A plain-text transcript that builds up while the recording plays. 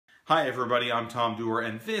Hi everybody, I'm Tom Dewar,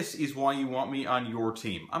 and this is why you want me on your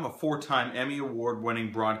team. I'm a four-time Emmy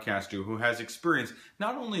Award-winning broadcaster who has experience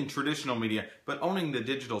not only in traditional media, but owning the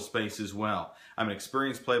digital space as well. I'm an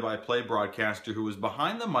experienced play-by-play broadcaster who was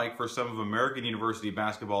behind the mic for some of American University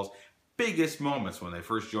basketball's biggest moments when they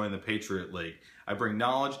first joined the Patriot League. I bring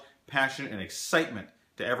knowledge, passion, and excitement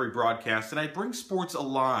to every broadcast, and I bring sports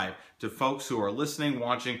alive to folks who are listening,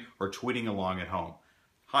 watching, or tweeting along at home.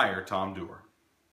 Hire Tom Dewar.